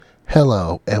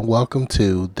Hello, and welcome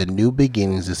to the New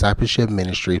Beginnings Discipleship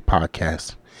Ministry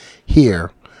podcast.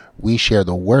 Here, we share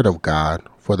the Word of God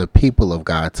for the people of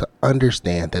God to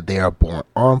understand that they are born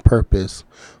on purpose,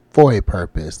 for a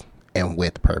purpose, and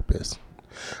with purpose.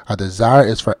 Our desire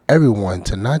is for everyone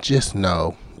to not just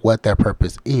know what their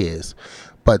purpose is,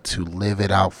 but to live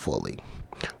it out fully.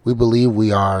 We believe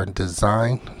we are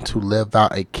designed to live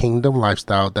out a kingdom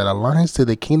lifestyle that aligns to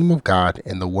the kingdom of God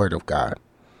and the Word of God.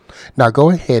 Now go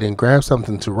ahead and grab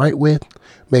something to write with,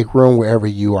 make room wherever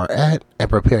you are at, and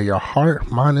prepare your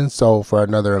heart, mind, and soul for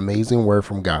another amazing word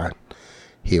from God.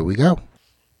 Here we go.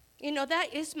 You know,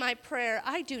 that is my prayer.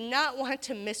 I do not want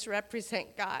to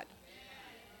misrepresent God.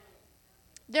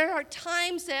 There are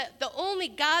times that the only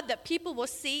God that people will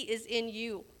see is in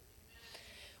you.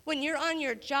 When you're on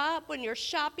your job, when you're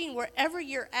shopping, wherever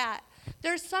you're at,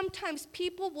 there's sometimes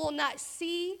people will not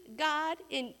see God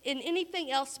in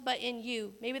anything else but in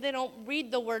you. Maybe they don't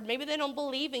read the word. Maybe they don't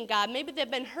believe in God. Maybe they've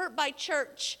been hurt by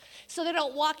church, so they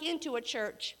don't walk into a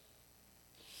church.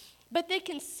 But they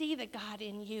can see the God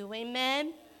in you.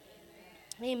 Amen?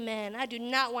 Amen. I do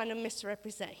not want to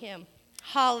misrepresent him.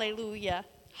 Hallelujah.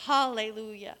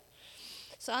 Hallelujah.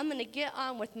 So I'm going to get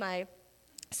on with my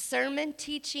sermon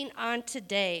teaching on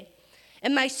today.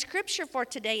 And my scripture for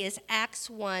today is Acts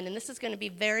 1, and this is going to be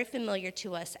very familiar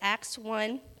to us. Acts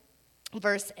 1,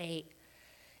 verse 8.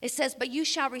 It says, "But you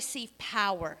shall receive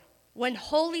power when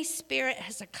Holy Spirit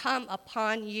has come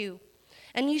upon you,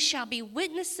 and you shall be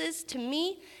witnesses to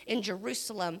me in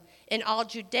Jerusalem, in all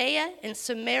Judea and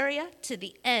Samaria, to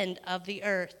the end of the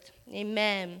earth."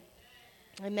 Amen.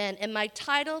 Amen. And my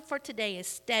title for today is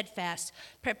Steadfast,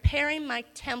 Preparing My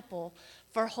Temple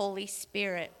for Holy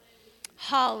Spirit.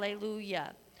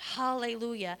 Hallelujah.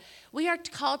 Hallelujah. We are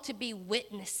called to be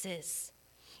witnesses,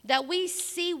 that we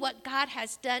see what God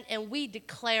has done and we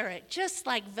declare it, just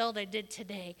like Vilda did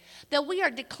today, that we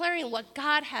are declaring what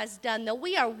God has done, that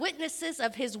we are witnesses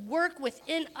of his work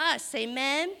within us.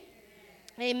 Amen?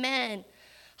 Amen.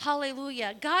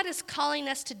 Hallelujah. God is calling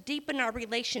us to deepen our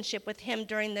relationship with him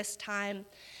during this time.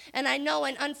 And I know,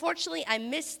 and unfortunately, I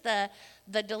missed the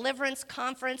deliverance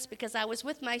conference because I was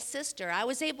with my sister. I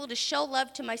was able to show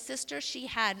love to my sister. She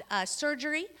had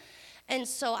surgery. And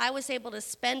so I was able to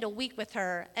spend a week with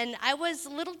her. And I was a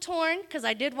little torn because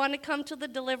I did want to come to the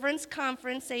deliverance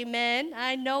conference. Amen.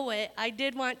 I know it. I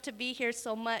did want to be here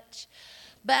so much.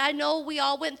 But I know we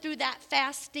all went through that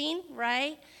fasting,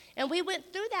 right? And we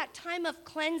went through that time of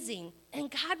cleansing. And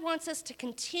God wants us to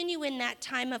continue in that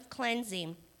time of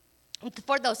cleansing,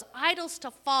 for those idols to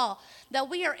fall, that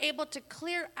we are able to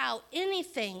clear out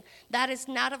anything that is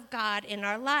not of God in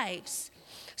our lives.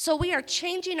 So we are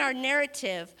changing our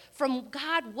narrative from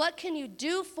God, what can you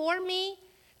do for me,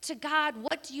 to God,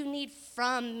 what do you need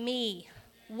from me?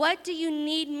 What do you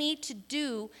need me to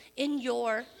do in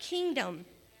your kingdom?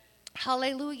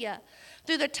 Hallelujah.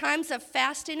 Through the times of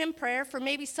fasting and prayer, for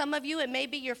maybe some of you, it may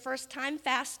be your first time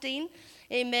fasting.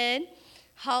 Amen.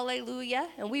 Hallelujah.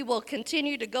 And we will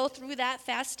continue to go through that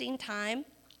fasting time.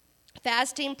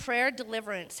 Fasting, prayer,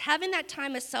 deliverance. Having that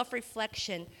time of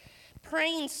self-reflection.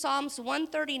 Praying Psalms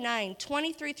 139,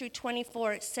 23 through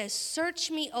 24. It says,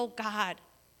 "Search me, O God."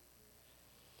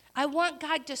 I want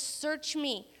God to search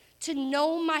me, to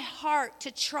know my heart,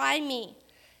 to try me,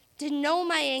 to know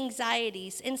my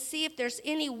anxieties, and see if there's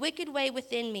any wicked way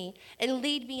within me, and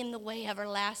lead me in the way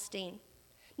everlasting.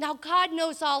 Now, God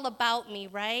knows all about me,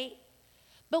 right?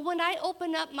 But when I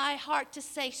open up my heart to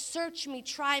say, search me,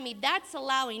 try me, that's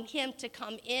allowing him to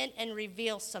come in and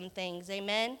reveal some things.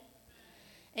 Amen?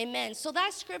 Amen. So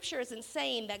that scripture isn't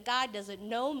saying that God doesn't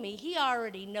know me. He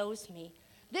already knows me.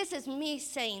 This is me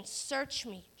saying, search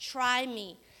me, try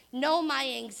me, know my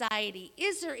anxiety.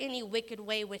 Is there any wicked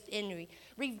way within me?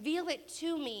 Reveal it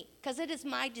to me, because it is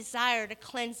my desire to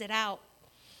cleanse it out.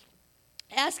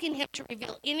 Asking him to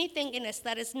reveal anything in us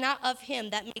that is not of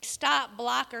him, that may stop,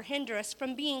 block, or hinder us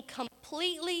from being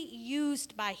completely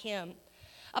used by him.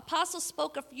 Apostle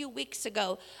spoke a few weeks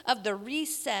ago of the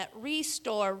reset,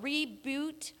 restore,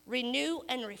 reboot, renew,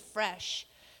 and refresh.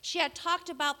 She had talked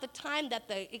about the time that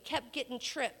it kept getting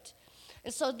tripped.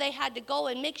 And so they had to go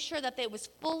and make sure that it was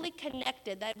fully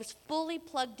connected, that it was fully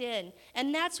plugged in.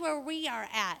 And that's where we are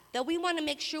at, that we want to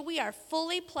make sure we are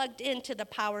fully plugged into the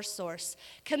power source,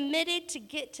 committed to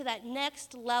get to that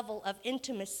next level of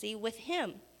intimacy with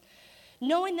him.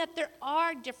 Knowing that there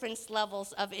are different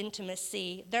levels of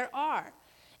intimacy, there are.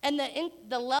 And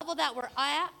the level that we're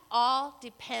at all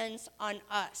depends on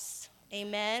us.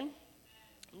 Amen?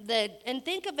 And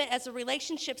think of it as the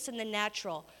relationships in the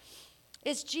natural.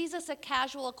 Is Jesus a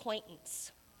casual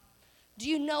acquaintance? Do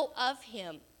you know of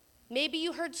him? Maybe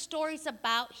you heard stories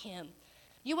about him.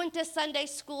 You went to Sunday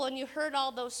school and you heard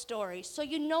all those stories, so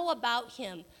you know about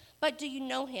him, but do you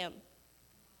know him?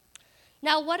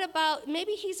 Now, what about,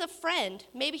 maybe he's a friend.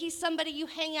 Maybe he's somebody you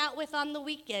hang out with on the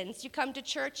weekends. You come to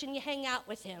church and you hang out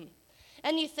with him.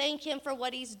 And you thank him for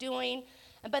what he's doing.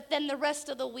 But then the rest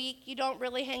of the week, you don't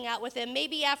really hang out with him.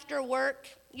 Maybe after work,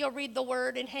 you'll read the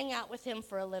word and hang out with him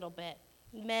for a little bit.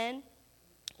 Amen?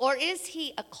 Or is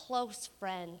he a close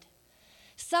friend?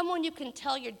 Someone you can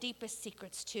tell your deepest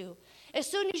secrets to. As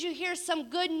soon as you hear some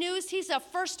good news, he's the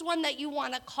first one that you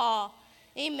want to call.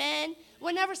 Amen.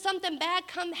 Whenever something bad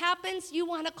happens, you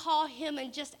want to call him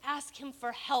and just ask him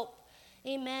for help.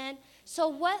 Amen. So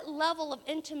what level of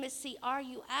intimacy are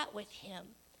you at with him?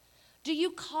 Do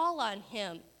you call on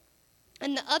him?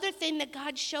 And the other thing that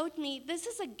God showed me, this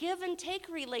is a give and take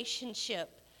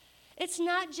relationship. It's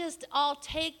not just all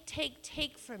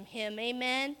take from him.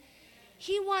 Amen.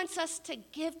 He wants us to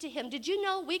give to him. Did you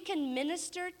know we can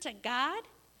minister to God?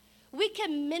 We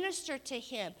can minister to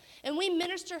him, and we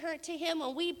minister to him,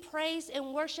 and we praise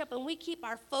and worship, and we keep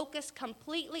our focus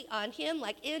completely on him,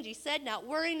 like Angie said, not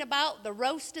worrying about the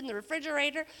roast in the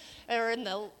refrigerator or in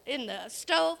the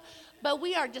stove, but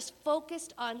we are just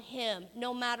focused on him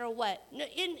no matter what.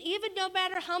 Even no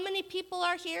matter how many people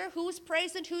are here, who's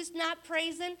praising, who's not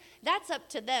praising, that's up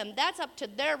to them. That's up to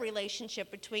their relationship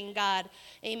between God.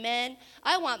 Amen.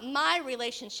 I want my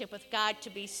relationship with God to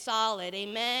be solid.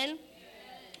 Amen.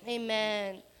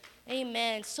 Amen.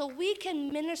 Amen. So we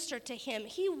can minister to him.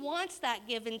 He wants that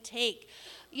give and take.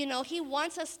 You know, he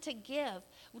wants us to give,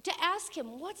 to ask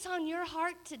him, what's on your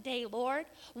heart today, Lord?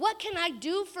 What can I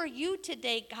do for you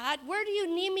today, God? Where do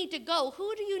you need me to go?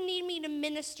 Who do you need me to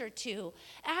minister to?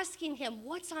 Asking him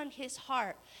what's on his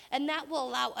heart. And that will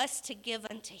allow us to give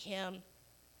unto him.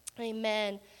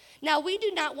 Amen. Now, we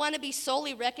do not want to be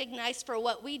solely recognized for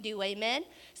what we do, amen?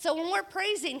 So when we're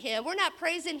praising him, we're not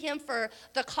praising him for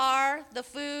the car, the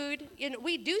food. You know,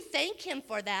 we do thank him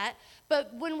for that,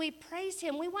 but when we praise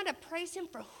him, we want to praise him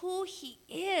for who he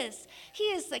is. He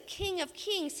is the King of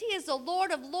Kings. He is the Lord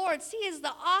of Lords. He is the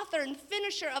author and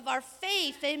finisher of our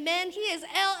faith, amen? He is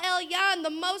El Elyon,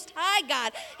 the Most High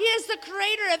God. He is the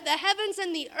creator of the heavens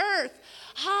and the earth.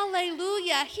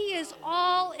 Hallelujah. He is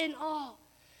all in all.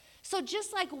 So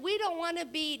just like we don't want to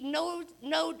be known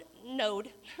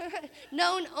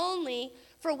only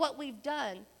for what we've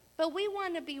done, but we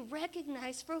want to be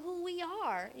recognized for who we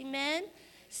are. Amen?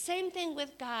 Same thing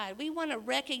with God. We want to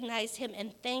recognize him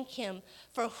and thank him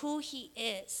for who he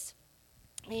is.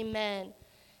 Amen.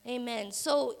 Amen.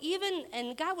 So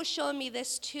and God was showing me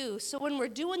this too. So when we're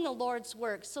doing the Lord's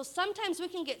work, so sometimes we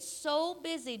can get so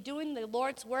busy doing the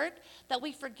Lord's work that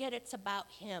we forget it's about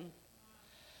him.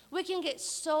 We can get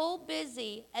so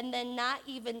busy and then not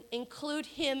even include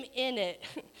him in it.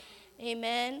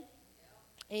 Amen.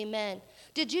 Amen.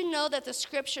 Did you know that the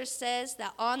scripture says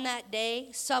that on that day,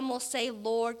 some will say,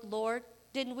 Lord, Lord,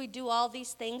 didn't we do all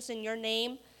these things in your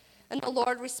name? And the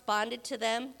Lord responded to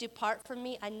them, depart from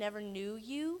me, I never knew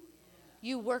you,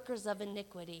 you workers of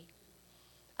iniquity.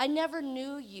 I never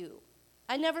knew you.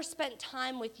 I never spent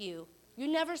time with you. You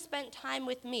never spent time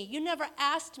with me. You never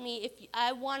asked me if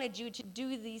I wanted you to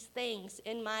do these things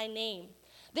in my name.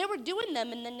 They were doing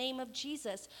them in the name of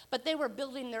Jesus, but they were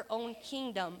building their own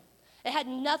kingdom. It had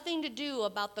nothing to do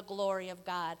about the glory of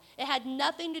God. It had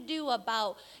nothing to do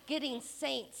about getting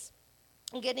saints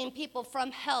and getting people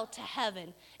from hell to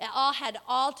heaven. It all had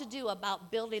to do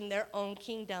about building their own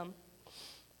kingdom.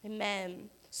 Amen.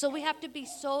 So we have to be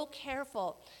so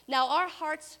careful. Now, our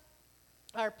hearts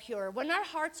are pure. When our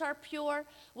hearts are pure,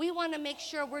 we want to make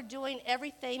sure we're doing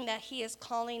everything that he is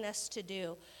calling us to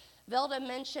do. Velda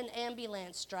mentioned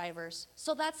ambulance drivers.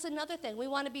 So that's another thing. We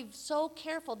want to be so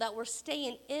careful that we're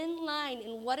staying in line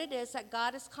in what it is that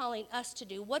God is calling us to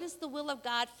do. What is the will of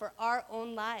God for our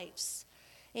own lives?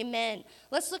 Amen.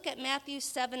 Let's look at Matthew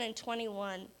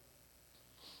 7:21.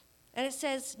 And it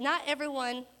says, not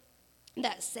everyone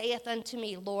that saith unto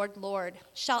me, Lord, Lord,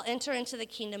 shall enter into the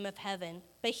kingdom of heaven,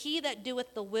 but he that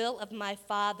doeth the will of my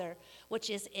Father which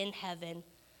is in heaven.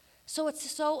 So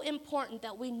it's so important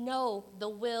that we know the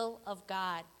will of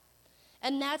God.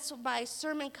 And that's where my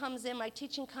sermon comes in, my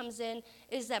teaching comes in,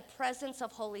 is that presence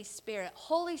of Holy Spirit.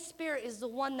 Holy Spirit is the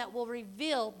one that will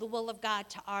reveal the will of God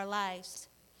to our lives.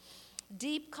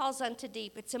 Deep calls unto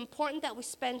deep. It's important that we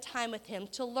spend time with him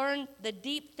to learn the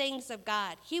deep things of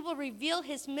God. He will reveal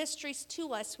his mysteries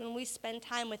to us when we spend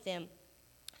time with him.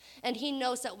 And he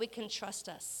knows that we can trust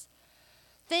us.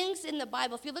 Things in the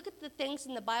Bible, if you look at the things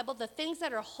in the Bible, the things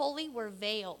that are holy were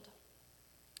veiled.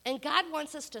 And God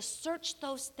wants us to search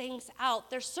those things out.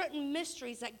 There's certain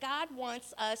mysteries that God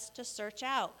wants us to search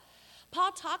out.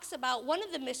 Paul talks about one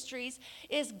of the mysteries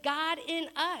is God in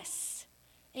us.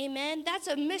 Amen. That's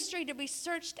a mystery to be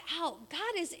searched out.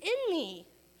 God is in me.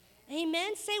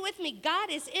 Amen. Say with me, God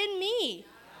is in me.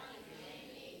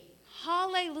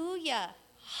 Hallelujah.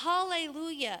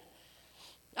 Hallelujah.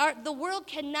 The world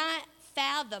cannot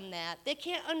fathom that. They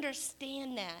can't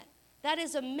understand that. That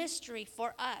is a mystery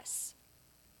for us.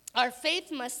 Our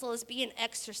faith muscle is being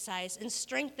exercised and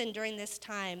strengthened during this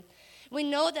time. We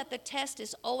know that the test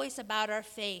is always about our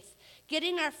faith.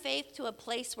 Getting our faith to a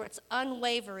place where it's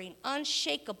unwavering,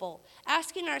 unshakable.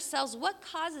 Asking ourselves, what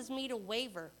causes me to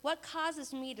waver? What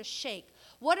causes me to shake?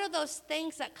 What are those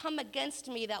things that come against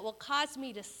me that will cause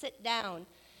me to sit down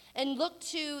and look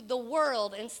to the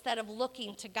world instead of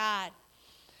looking to God?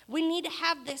 We need to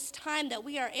have this time that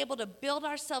we are able to build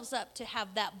ourselves up to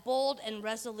have that bold and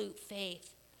resolute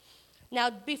faith. Now,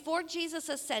 before Jesus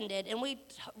ascended, and we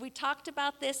talked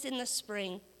about this in the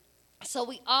spring, so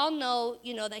we all know,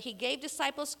 that he gave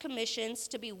disciples commissions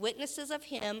to be witnesses of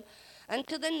him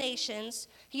unto the nations.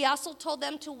 He also told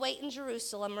them to wait in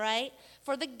Jerusalem, right,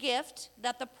 for the gift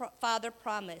that the Father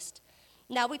promised.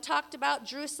 Now, we talked about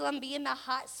Jerusalem being the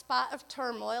hot spot of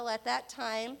turmoil at that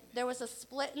time. There was a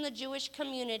split in the Jewish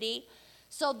community.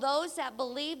 So those that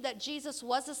believed that Jesus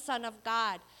was the Son of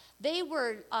God, they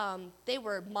were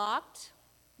mocked.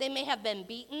 They may have been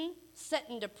beaten, sent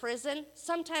into prison.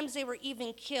 Sometimes they were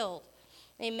even killed.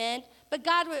 Amen. But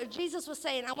Jesus was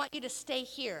saying, I want you to stay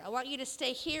here. I want you to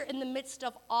stay here in the midst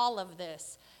of all of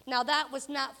this. Now, that was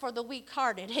not for the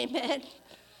weak-hearted. Amen.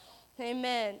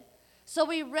 Amen. So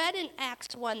we read in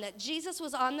Acts 1 that Jesus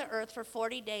was on the earth for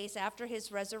 40 days after his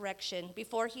resurrection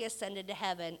before he ascended to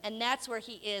heaven. And that's where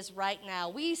he is right now.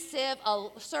 We serve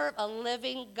a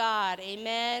living God.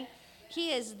 Amen.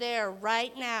 He is there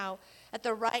right now at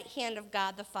the right hand of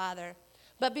God the Father.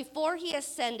 But before he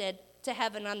ascended to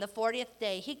heaven on the 40th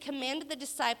day, he commanded the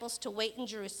disciples to wait in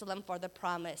Jerusalem for the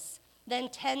promise. Then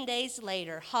 10 days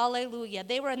later, hallelujah,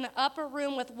 they were in the upper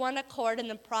room with one accord, and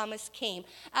the promise came.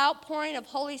 Outpouring of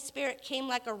Holy Spirit came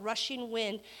like a rushing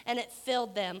wind, and it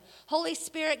filled them. Holy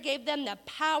Spirit gave them the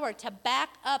power to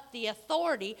back up the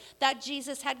authority that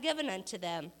Jesus had given unto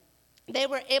them. They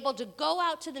were able to go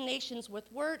out to the nations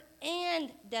with word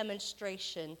and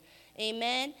demonstration.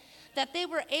 Amen. That they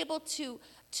were able to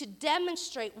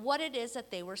demonstrate what it is that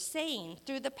they were saying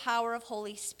through the power of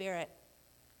Holy Spirit.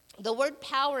 The word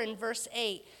power in verse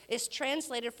 8 is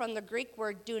translated from the Greek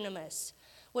word dunamis,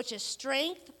 which is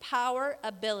strength, power,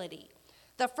 ability.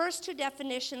 The first two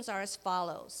definitions are as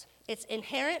follows. It's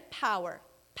inherent power,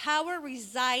 power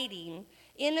residing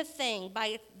in a thing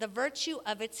by the virtue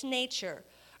of its nature,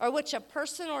 or which a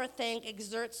person or a thing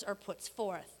exerts or puts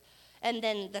forth. And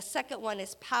then the second one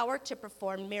is power to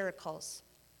perform miracles.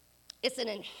 It's an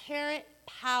inherent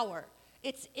power.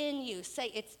 It's in you.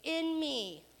 Say, it's in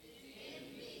me.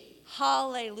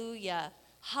 Hallelujah.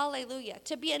 Hallelujah.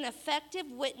 To be an effective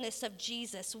witness of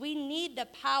Jesus, we need the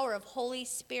power of Holy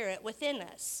Spirit within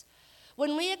us.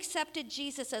 When we accepted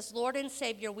Jesus as Lord and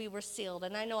Savior, we were sealed.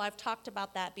 And I know I've talked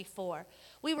about that before.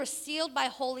 We were sealed by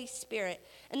Holy Spirit.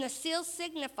 And the seal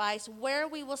signifies where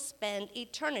we will spend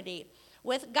eternity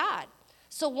with God.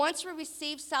 So once we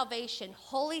received salvation,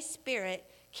 Holy Spirit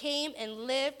came and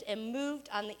lived and moved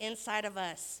on the inside of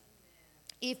us.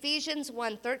 Ephesians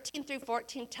 1:13 through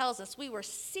 14 tells us we were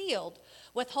sealed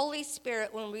with Holy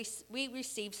Spirit when we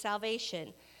received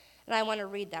salvation. And I want to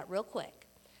read that real quick.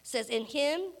 It says, in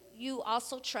him you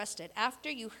also trusted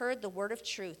after you heard the word of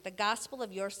truth, the gospel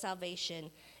of your salvation,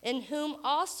 in whom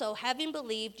also, having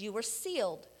believed, you were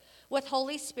sealed with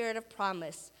Holy Spirit of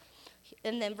promise.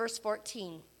 And then verse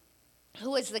 14.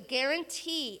 Who is the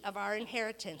guarantee of our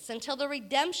inheritance until the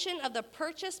redemption of the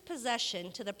purchased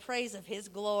possession to the praise of his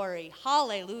glory.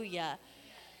 Hallelujah.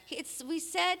 We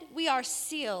said we are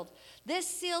sealed. This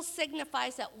seal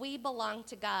signifies that we belong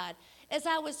to God. As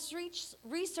I was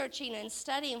researching and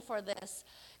studying for this,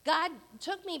 God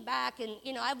took me back,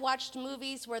 and I've watched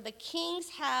movies where the kings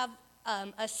have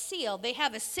a seal. They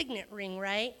have a signet ring,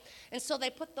 right? And so they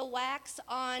put the wax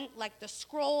on, like the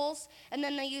scrolls, and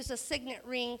then they use a signet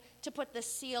ring to put the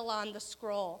seal on the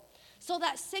scroll. So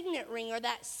that signet ring or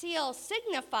that seal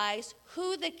signifies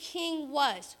who the king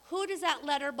was. Who does that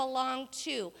letter belong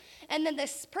to? And then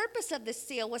the purpose of the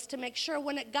seal was to make sure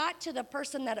when it got to the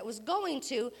person that it was going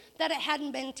to, that it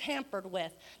hadn't been tampered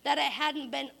with, that it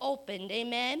hadn't been opened.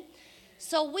 Amen?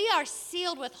 So we are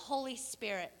sealed with Holy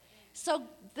Spirit. So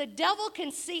the devil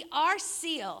can see our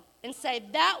seal and say,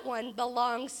 that one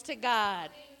belongs to God.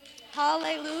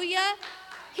 Hallelujah.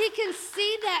 He can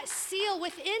see that seal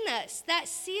within us. That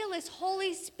seal is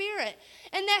Holy Spirit.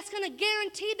 And that's going to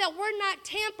guarantee that we're not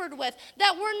tampered with,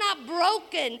 that we're not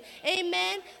broken.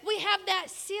 Amen. We have that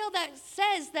seal that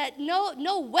says that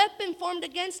no weapon formed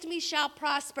against me shall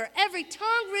prosper. Every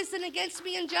tongue risen against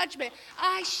me in judgment,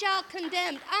 I shall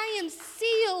condemn. I am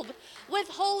sealed with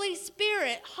Holy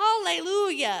Spirit.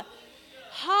 Hallelujah.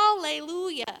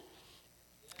 Hallelujah.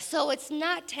 So it's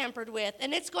not tampered with,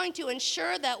 and it's going to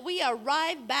ensure that we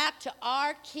arrive back to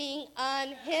our King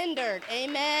unhindered.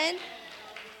 Amen?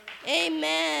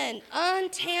 Amen.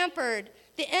 Untampered.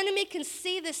 The enemy can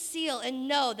see the seal and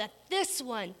know that this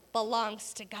one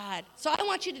belongs to God. So I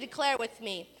want you to declare with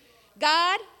me,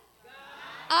 God,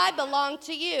 I belong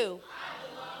to you.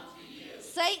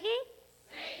 Satan,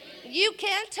 you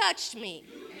can't touch me.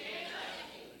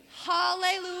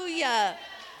 Hallelujah.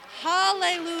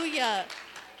 Hallelujah.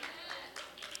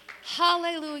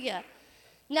 Hallelujah.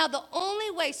 Now the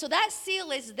only way, so that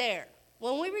seal is there.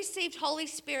 When we received Holy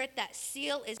Spirit, that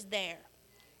seal is there.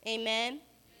 Amen?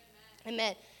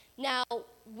 Amen. Now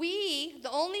the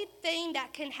only thing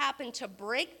that can happen to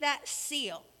break that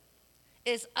seal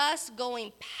is us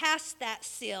going past that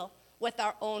seal with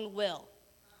our own will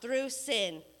through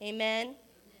sin. Amen?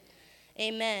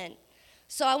 Amen.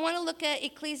 So I want to look at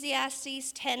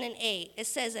Ecclesiastes 10 and 8. It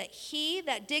says that he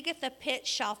that diggeth a pit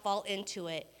shall fall into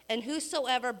it, and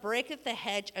whosoever breaketh the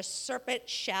hedge, a serpent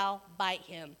shall bite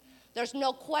him. There's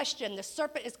no question, the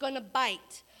serpent is going to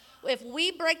bite. If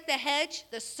we break the hedge,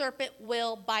 the serpent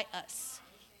will bite us.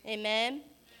 Amen?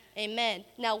 Amen.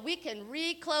 Now we can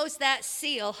reclose that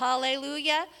seal.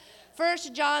 Hallelujah. 1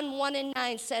 John 1 and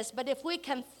 9 says, but if we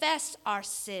confess our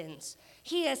sins,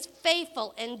 he is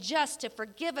faithful and just to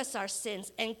forgive us our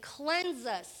sins and cleanse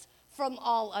us from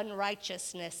all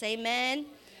unrighteousness. Amen?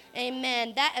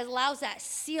 Amen. That allows that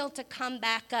seal to come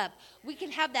back up. We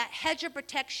can have that hedge of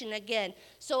protection again.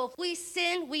 So if we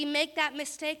sin, we make that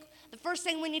mistake, the first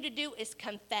thing we need to do is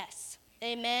confess.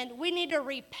 Amen. We need to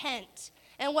repent.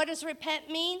 And what does repent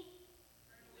mean?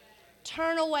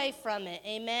 Turn away from it.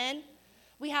 Amen.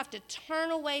 We have to turn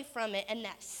away from it, and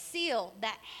that seal,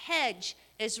 that hedge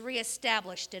is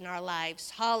reestablished in our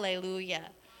lives. Hallelujah.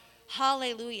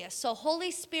 Hallelujah. So Holy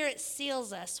Spirit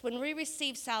seals us when we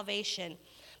receive salvation.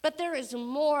 But there is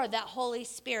more that Holy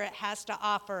Spirit has to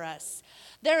offer us.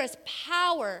 There is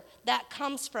power that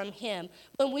comes from him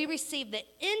when we receive the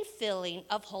infilling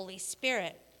of Holy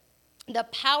Spirit. The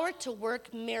power to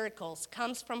work miracles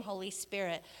comes from Holy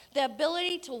Spirit. The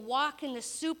ability to walk in the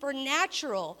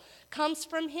supernatural comes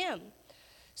from him.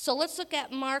 So let's look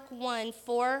at Mark 1,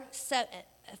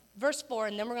 verse 4,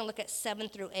 and then we're going to look at 7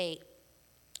 through 8.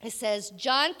 It says,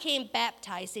 John came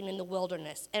baptizing in the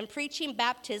wilderness and preaching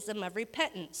baptism of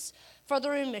repentance for the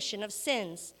remission of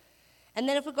sins. And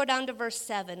then if we go down to verse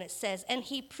 7, it says, and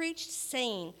he preached,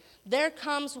 saying, there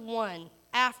comes one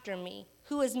after me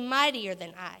who is mightier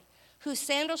than I, whose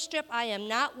sandal strap I am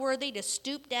not worthy to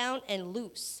stoop down and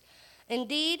loose.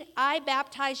 Indeed, I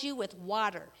baptize you with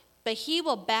water, but he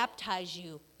will baptize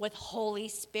you with Holy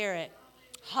Spirit.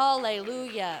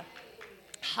 Hallelujah.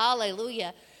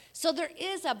 Hallelujah. So there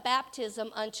is a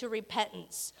baptism unto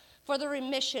repentance for the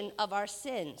remission of our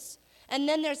sins. And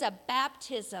then there's a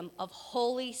baptism of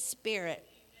Holy Spirit.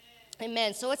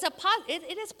 Amen. So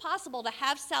it is possible to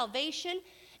have salvation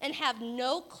and have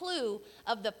no clue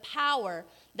of the power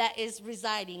that is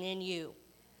residing in you.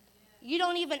 You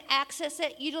don't even access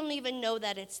it. You don't even know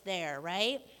that it's there,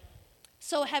 right?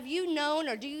 So have you known,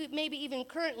 or do you maybe even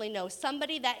currently know,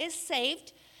 somebody that is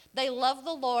saved, they love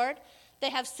the Lord, they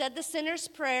have said the sinner's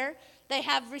prayer, they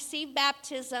have received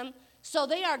baptism, so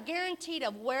they are guaranteed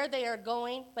of where they are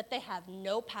going, but they have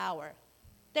no power.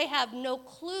 They have no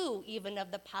clue even of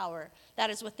the power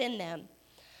that is within them.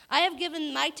 I have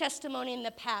given my testimony in the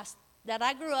past that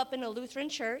I grew up in a Lutheran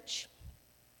church,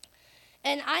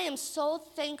 and I am so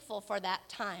thankful for that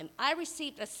time. I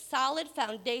received a solid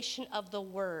foundation of the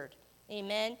Word.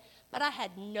 Amen. But I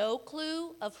had no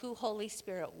clue of who Holy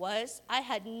Spirit was. I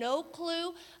had no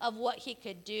clue of what he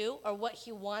could do or what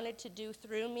he wanted to do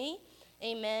through me.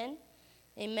 Amen.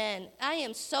 Amen. I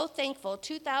am so thankful.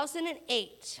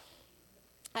 2008,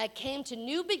 I came to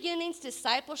New Beginnings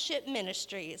Discipleship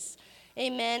Ministries.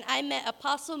 Amen. I met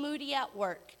Apostle Moody at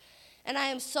work. And I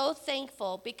am so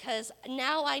thankful because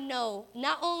now I know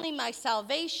not only my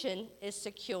salvation is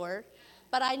secure,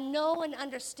 but I know and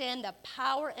understand the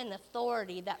power and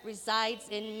authority that resides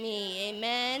in me.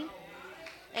 Amen.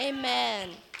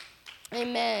 Amen.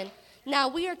 Amen. Now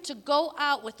we are to go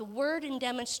out with the word and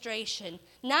demonstration,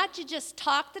 not to just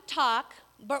talk the talk,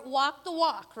 but walk the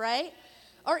walk, right?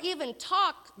 Or even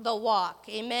talk the walk.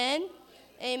 Amen.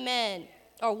 Amen.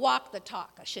 or walk the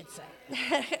talk, I should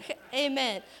say.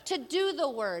 Amen. To do the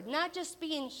word, not just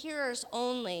being hearers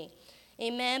only.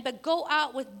 Amen. But go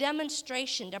out with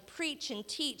demonstration to preach and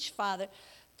teach, Father.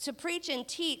 To preach and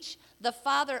teach the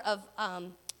Father of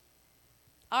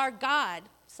our God.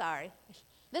 Sorry.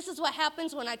 This is what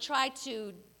happens when I try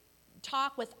to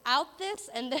talk without this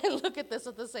and then look at this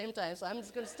at the same time. So I'm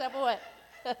just going to step away.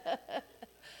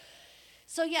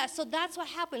 So that's what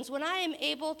happens when I am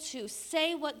able to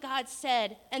say what God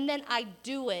said and then I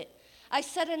do it. I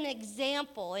set an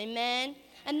example, amen?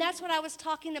 And that's what I was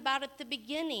talking about at the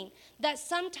beginning, that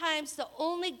sometimes the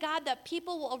only God that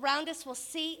people around us will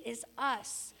see is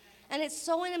us. And it's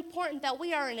so important that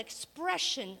we are an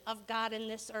expression of God in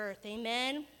this earth,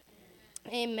 amen?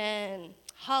 Amen.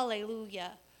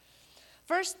 Hallelujah.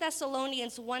 1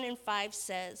 Thessalonians 1:5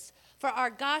 says, "For our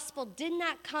gospel did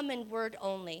not come in word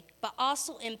only, but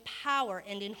also in power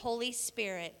and in Holy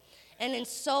Spirit, and in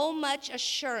so much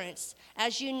assurance,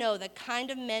 as you know the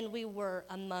kind of men we were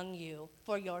among you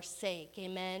for your sake."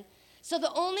 Amen. So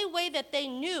the only way that they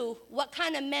knew what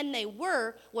kind of men they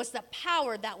were was the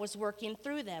power that was working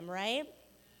through them, right?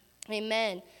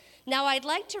 Amen. Now I'd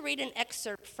like to read an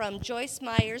excerpt from Joyce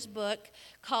Meyer's book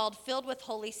called Filled with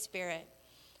Holy Spirit.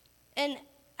 And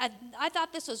I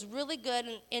thought this was really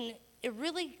good in it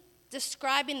really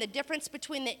describing the difference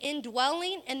between the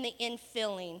indwelling and the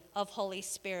infilling of Holy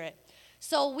Spirit.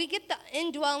 So we get the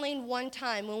indwelling one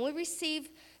time. When we receive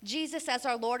Jesus as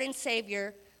our Lord and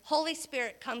Savior, Holy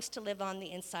Spirit comes to live on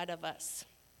the inside of us.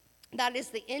 That is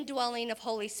the indwelling of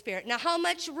Holy Spirit. Now, how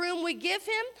much room we give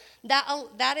him,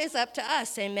 that is up to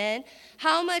us, amen?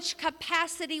 How much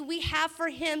capacity we have for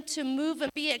him to move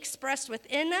and be expressed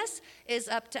within us is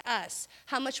up to us.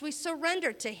 How much we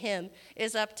surrender to him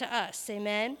is up to us,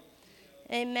 amen?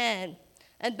 Amen.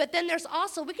 But then there's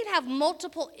also, we can have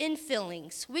multiple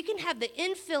infillings. We can have the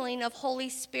infilling of Holy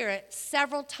Spirit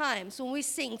several times when we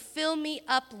sing, "Fill me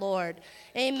up, Lord."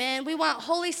 Amen. We want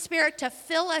Holy Spirit to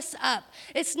fill us up.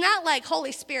 It's not like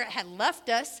Holy Spirit had left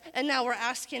us and now we're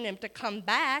asking him to come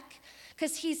back,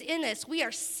 because he's in us. We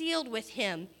are sealed with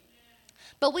him.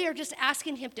 But we are just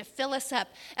asking him to fill us up.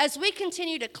 As we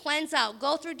continue to cleanse out,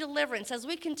 go through deliverance, as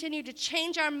we continue to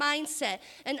change our mindset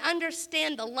and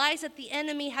understand the lies that the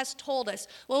enemy has told us,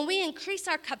 when we increase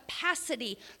our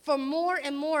capacity for more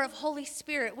and more of Holy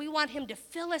Spirit, we want him to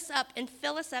fill us up and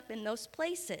fill us up in those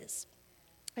places.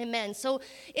 Amen. So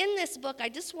in this book, I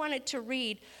just wanted to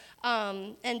read,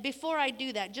 and before I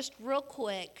do that, just real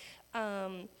quick,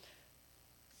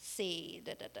 see,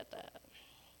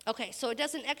 Okay, so it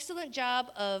does an excellent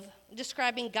job of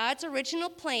describing God's original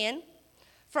plan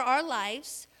for our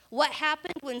lives, what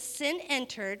happened when sin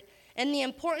entered, and the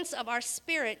importance of our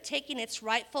spirit taking its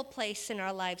rightful place in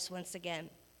our lives once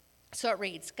again. So it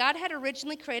reads, "God had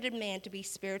originally created man to be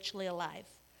spiritually alive.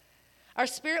 Our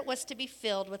spirit was to be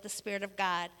filled with the Spirit of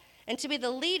God and to be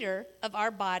the leader of our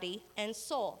body and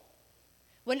soul.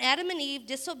 When Adam and Eve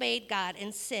disobeyed God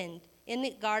and sinned in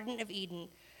the Garden of Eden,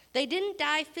 they didn't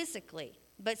die physically,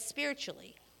 but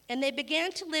spiritually, and they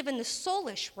began to live in the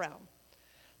soulish realm.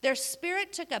 Their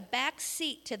spirit took a back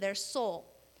seat to their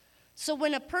soul. So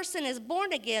when a person is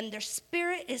born again, their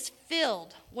spirit is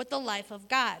filled with the life of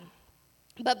God.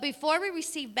 But before we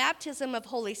receive baptism of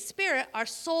Holy Spirit, our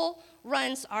soul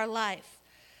runs our life."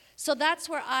 So that's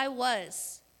where I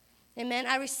was. Amen.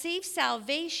 I received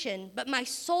salvation, but my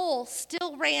soul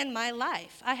still ran my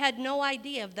life. I had no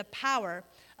idea of the power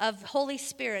of Holy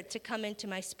Spirit to come into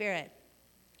my spirit.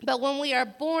 But when we are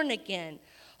born again,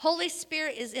 Holy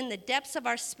Spirit is in the depths of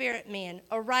our spirit man,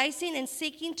 arising and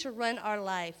seeking to run our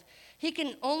life. He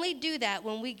can only do that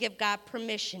when we give God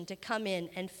permission to come in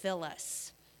and fill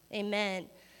us. Amen.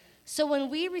 So when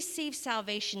we receive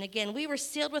salvation, again, we were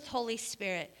sealed with Holy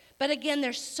Spirit. But again,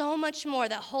 there's so much more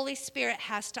that Holy Spirit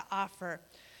has to offer.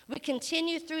 We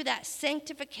continue through that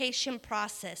sanctification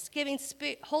process, giving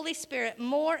Holy Spirit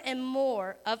more and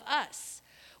more of us.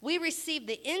 We receive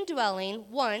the indwelling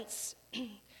once,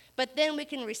 but then we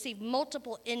can receive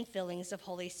multiple infillings of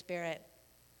Holy Spirit.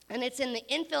 And it's in the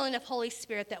infilling of Holy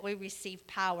Spirit that we receive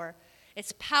power.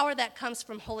 It's power that comes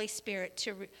from Holy Spirit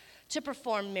to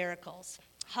perform miracles.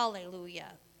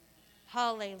 Hallelujah.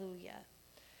 Hallelujah.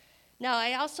 Now,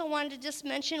 I also wanted to just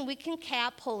mention we can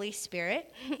cap Holy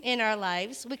Spirit in our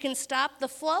lives. We can stop the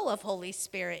flow of Holy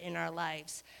Spirit in our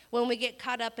lives when we get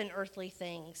caught up in earthly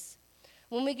things.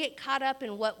 When we get caught up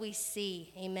in what we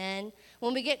see, amen?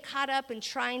 When we get caught up in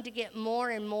trying to get more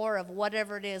and more of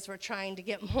whatever it is we're trying to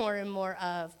get more and more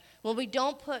of. When we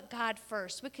don't put God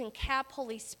first, we can cap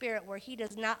Holy Spirit where he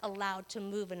does not allow to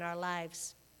move in our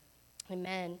lives.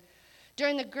 Amen.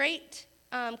 During the Great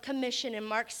commission in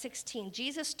Mark 16,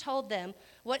 Jesus told them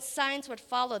what signs would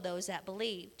follow those that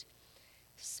believed.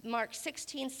 Mark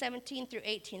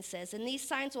 16:17-18 says, "And these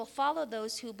signs will follow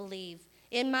those who believe.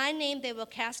 In my name they will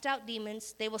cast out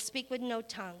demons. They will speak with no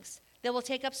tongues. They will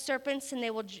take up serpents, and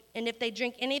if they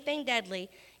drink anything deadly,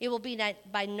 it will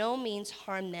by no means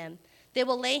harm them. They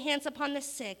will lay hands upon the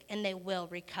sick, and they will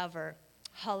recover."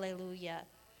 Hallelujah.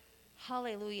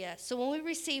 Hallelujah. So when we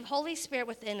receive Holy Spirit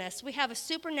within us, we have a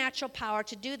supernatural power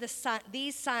to do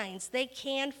these signs. They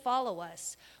can follow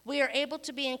us. We are able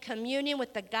to be in communion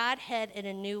with the Godhead in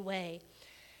a new way.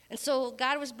 And so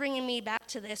God was bringing me back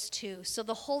to this too. So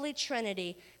the Holy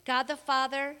Trinity, God the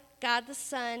Father, God the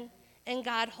Son, and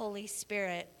God Holy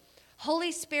Spirit.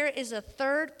 Holy Spirit is a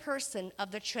third person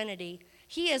of the Trinity.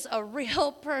 He is a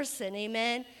real person,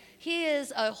 amen? He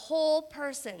is a whole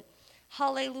person.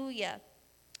 Hallelujah.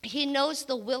 He knows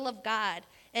the will of God,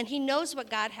 and he knows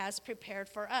what God has prepared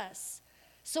for us.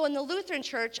 So in the Lutheran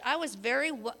Church, I was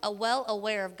very well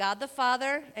aware of God the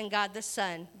Father and God the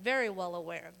Son, very well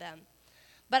aware of them.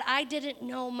 But I didn't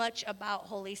know much about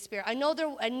Holy Spirit. I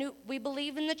knew we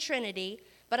believe in the Trinity,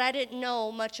 but I didn't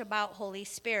know much about Holy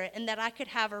Spirit and that I could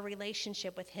have a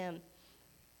relationship with him.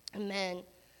 Amen.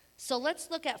 So let's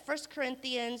look at 1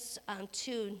 Corinthians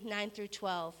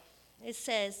 2:9-12. It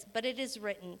says, "But it is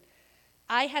written,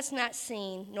 eye has not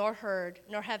seen, nor heard,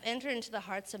 nor have entered into the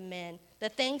hearts of men, the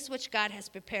things which God has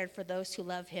prepared for those who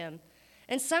love him."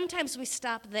 And sometimes we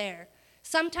stop there.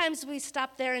 Sometimes we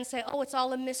stop there and say, oh, it's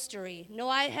all a mystery. No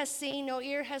eye has seen, no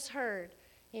ear has heard.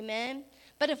 Amen?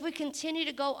 But if we continue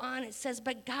to go on, it says,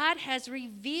 "But God has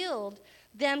revealed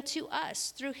them to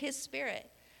us through his Spirit.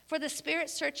 For the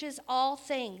Spirit searches all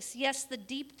things, yes, the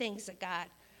deep things of God.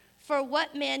 For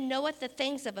what man knoweth the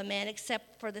things of a man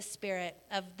except for the Spirit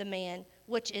of the man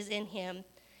which is in him?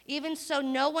 Even so,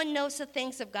 no one knows the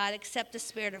things of God except the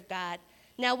Spirit of God.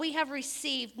 Now we have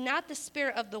received not the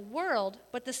spirit of the world,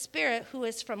 but the Spirit who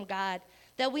is from God,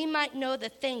 that we might know the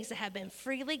things that have been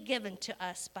freely given to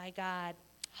us by God."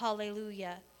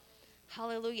 Hallelujah.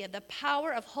 Hallelujah. The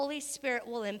power of Holy Spirit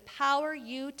will empower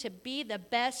you to be the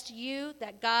best you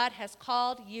that God has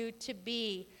called you to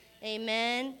be.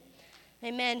 Amen.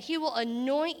 Amen. He will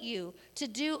anoint you to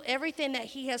do everything that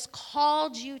he has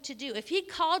called you to do. If he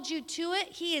called you to it,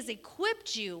 he has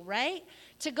equipped you, right,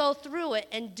 to go through it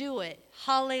and do it.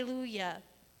 Hallelujah.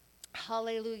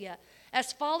 Hallelujah.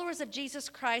 As followers of Jesus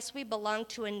Christ, we belong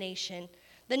to a nation.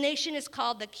 The nation is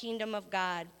called the kingdom of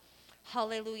God.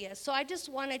 Hallelujah. So I just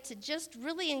wanted to just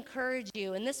really encourage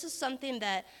you, and this is something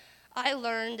that I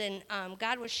learned and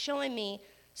God was showing me.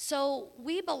 So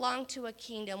we belong to a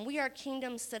kingdom. We are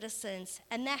kingdom citizens,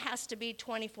 and that has to be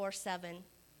 24/7.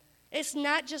 It's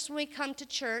not just when we come to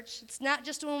church. It's not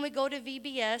just when we go to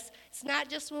VBS. It's not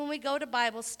just when we go to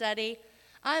Bible study.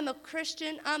 I'm a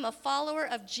Christian. I'm a follower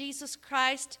of Jesus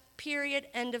Christ, period,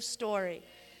 end of story.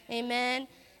 Amen.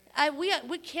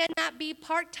 We cannot be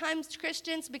part-time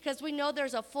Christians because we know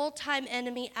there's a full-time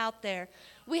enemy out there.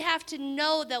 We have to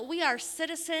know that we are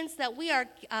citizens, that we are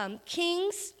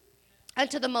kings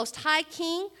unto the Most High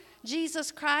King,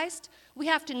 Jesus Christ. We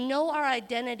have to know our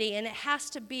identity, and it has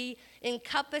to be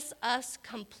encompass us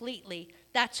completely.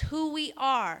 That's who we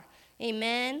are.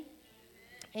 Amen.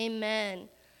 Amen.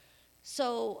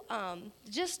 So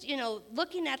just,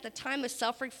 looking at the time of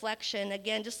self-reflection,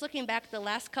 again, just looking back the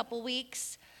last couple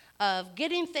weeks of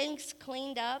getting things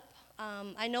cleaned up.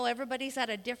 I know everybody's at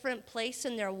a different place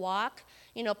in their walk,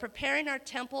 preparing our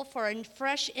temple for a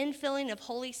fresh infilling of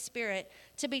Holy Spirit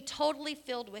to be totally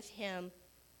filled with him.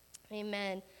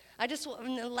 Amen. And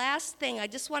the last thing, I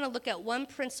just want to look at one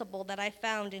principle that I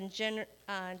found in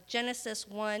Genesis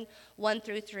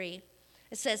 1:1-3.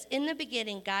 It says, "In the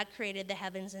beginning, God created the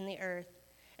heavens and the earth.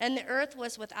 And the earth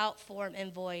was without form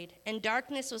and void, and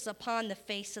darkness was upon the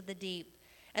face of the deep.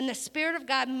 And the Spirit of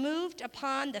God moved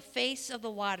upon the face of the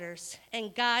waters.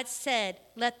 And God said,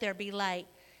 let there be light.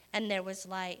 And there was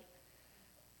light."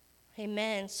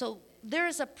 Amen. So there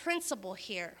is a principle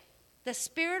here. The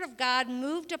Spirit of God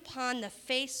moved upon the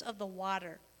face of the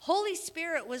water. Holy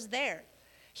Spirit was there.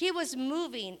 He was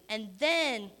moving, and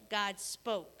then God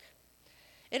spoke.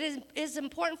 It is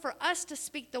important for us to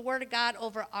speak the word of God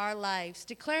over our lives,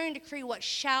 declare and decree what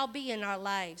shall be in our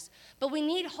lives. But we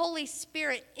need Holy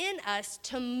Spirit in us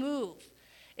to move.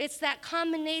 It's that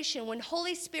combination. When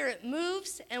Holy Spirit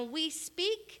moves and we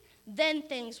speak, then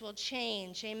things will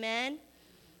change. Amen?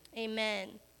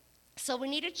 Amen. So we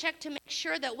need to check to make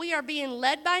sure that we are being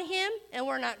led by him and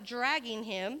we're not dragging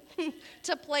him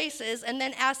to places and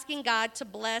then asking God to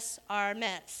bless our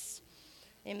mess.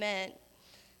 Amen.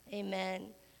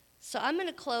 Amen. So I'm going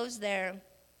to close there.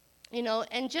 And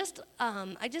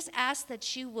I just ask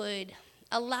that you would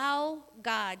allow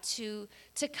God to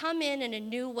come in a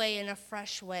new way, in a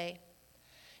fresh way,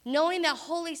 knowing that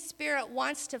Holy Spirit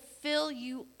wants to fill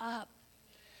you up,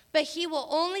 but he will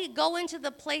only go into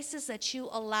the places that you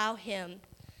allow him,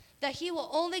 that he will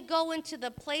only go into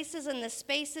the places and the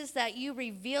spaces that you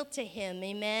reveal to him.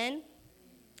 Amen.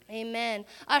 Amen.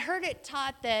 I heard it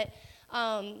taught that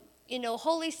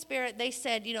Holy Spirit, they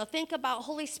said, think about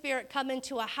Holy Spirit come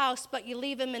into a house, but you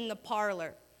leave him in the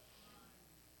parlor.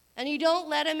 And you don't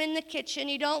let him in the kitchen.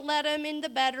 You don't let him in the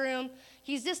bedroom.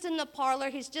 He's just in the parlor.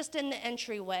 He's just in the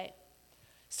entryway.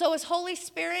 So is Holy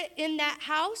Spirit in that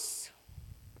house?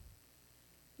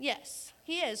 Yes,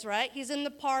 he is, right? He's in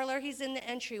the parlor. He's in the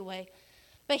entryway.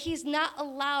 But he's not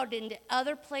allowed into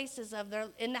other places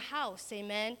in the house,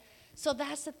 amen? So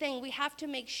that's the thing. We have to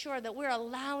make sure that we're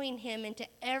allowing him into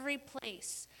every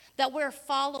place, that we're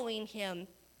following him.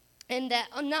 And that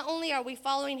not only are we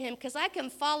following him, because I can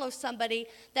follow somebody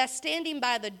that's standing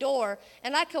by the door,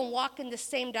 and I can walk in the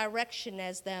same direction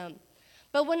as them.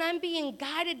 But when I'm being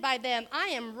guided by them, I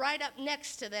am right up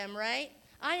next to them, right?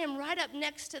 I am right up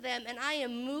next to them, and I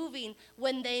am moving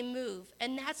when they move.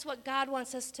 And that's what God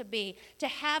wants us to be, to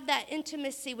have that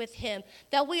intimacy with him,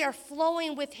 that we are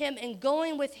flowing with him and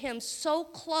going with him so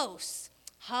close.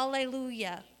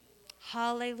 Hallelujah.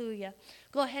 Hallelujah.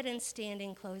 Go ahead and stand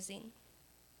in closing.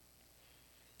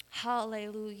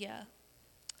 Hallelujah.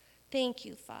 Thank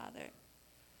you, Father.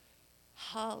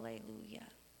 Hallelujah.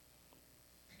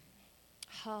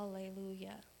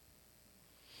 Hallelujah.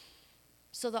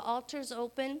 So the altar's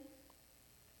open.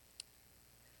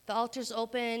 The altar's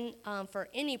open for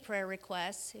any prayer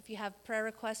requests. If you have prayer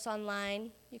requests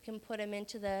online, you can put them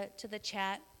into the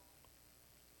chat.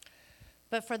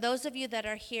 But for those of you that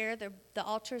are here, the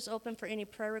altar's open for any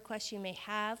prayer requests you may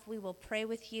have. We will pray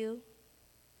with you.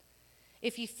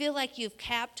 If you feel like you've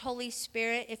capped Holy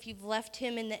Spirit, if you've left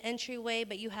him in the entryway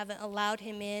but you haven't allowed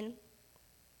him in,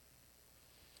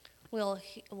 we'll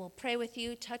pray with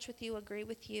you, touch with you, agree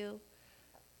with you,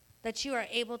 that you are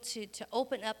able to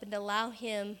open up and allow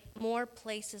him more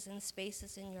places and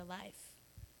spaces in your life.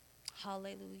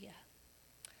 Hallelujah.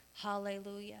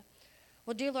 Hallelujah.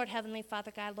 Well, dear Lord, Heavenly Father,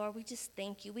 God, Lord, we just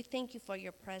thank you. We thank you for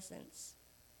your presence.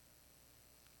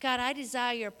 God, I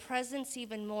desire your presence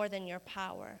even more than your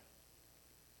power.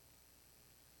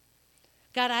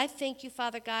 God, I thank you,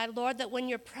 Father God, Lord, that when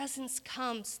your presence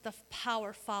comes, the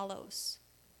power follows.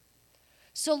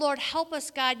 So, Lord, help us,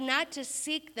 God, not to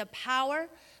seek the power,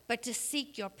 but to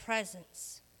seek your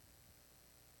presence.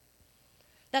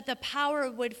 That the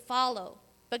power would follow.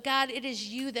 But, God, it is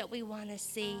you that we want to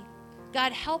see.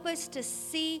 God, help us to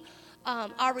see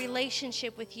our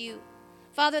relationship with you.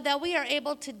 Father, that we are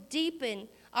able to deepen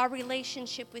our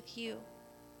relationship with you.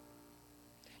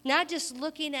 Not just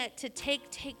looking at to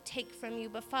take from you,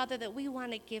 but Father, that we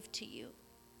want to give to you.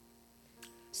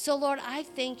 So Lord, I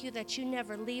thank you that you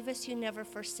never leave us, you never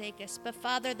forsake us. But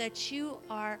Father, that you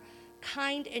are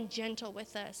kind and gentle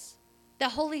with us. The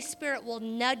Holy Spirit will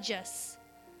nudge us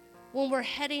when we're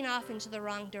heading off into the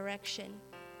wrong direction.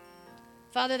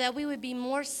 Father, that we would be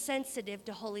more sensitive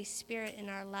to Holy Spirit in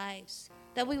our lives.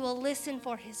 That we will listen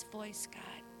for his voice,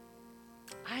 God.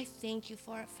 I thank you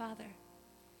for it, Father.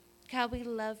 God, we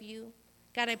love you.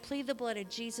 God, I plead the blood of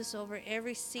Jesus over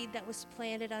every seed that was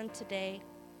planted on today.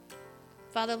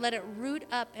 Father, let it root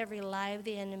up every lie of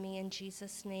the enemy in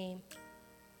Jesus' name.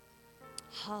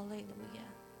 Hallelujah.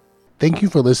 Thank you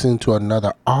for listening to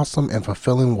another awesome and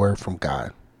fulfilling word from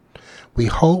God. We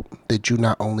hope that you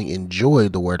not only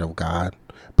enjoyed the word of God,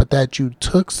 but that you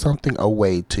took something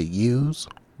away to use,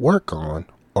 work on,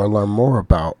 or learn more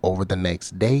about over the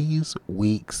next days,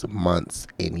 weeks, months,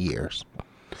 and years.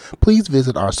 Please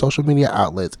visit our social media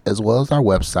outlets as well as our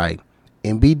website,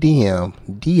 mbdmdsm.com,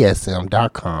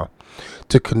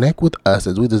 to connect with us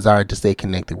as we desire to stay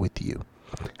connected with you.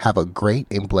 Have a great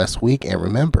and blessed week, and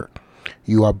remember,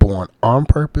 you are born on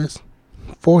purpose,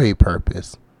 for a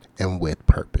purpose, and with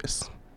purpose.